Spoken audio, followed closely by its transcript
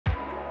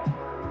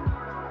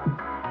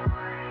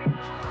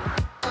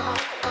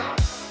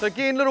So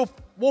again, little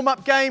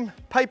warm-up game,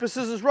 paper,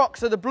 scissors, rock.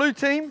 So the blue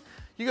team,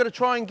 you got to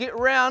try and get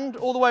round,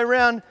 all the way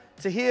around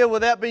to here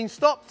without being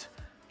stopped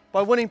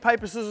by winning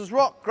paper, scissors,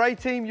 rock. Grey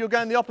team, you're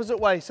going the opposite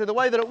way. So the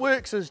way that it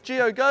works is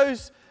Gio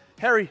goes,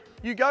 Harry,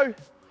 you go.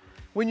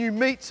 When you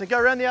meet, so go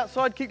around the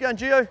outside, keep going,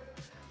 Gio.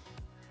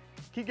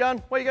 Keep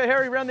going, way you go,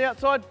 Harry, around the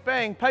outside,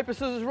 bang, paper,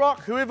 scissors,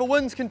 rock. Whoever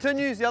wins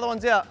continues, the other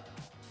one's out.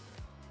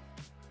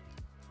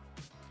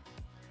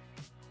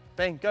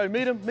 Bang, go,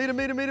 meet him, meet him,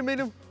 meet him, meet him, meet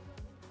him.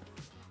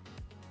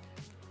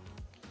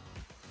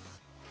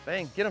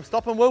 Bang, get him,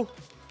 stop him, Will.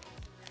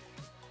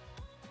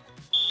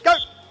 Go!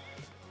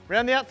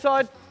 Round the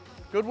outside,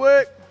 good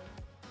work.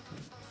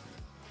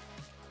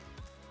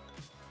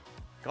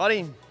 Got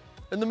him.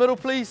 In the middle,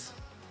 please.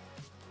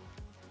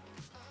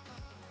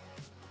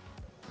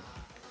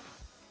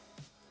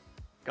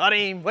 Got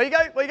him. Where you go,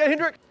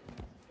 Hendrik?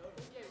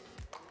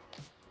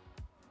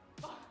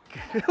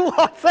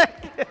 What's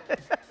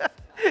that?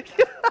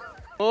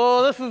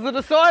 Oh, this is the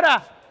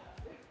decider.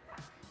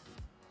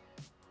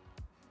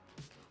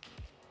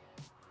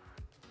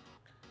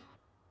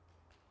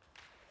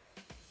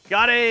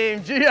 Got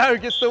him.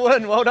 Gio gets the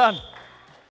win. Well done.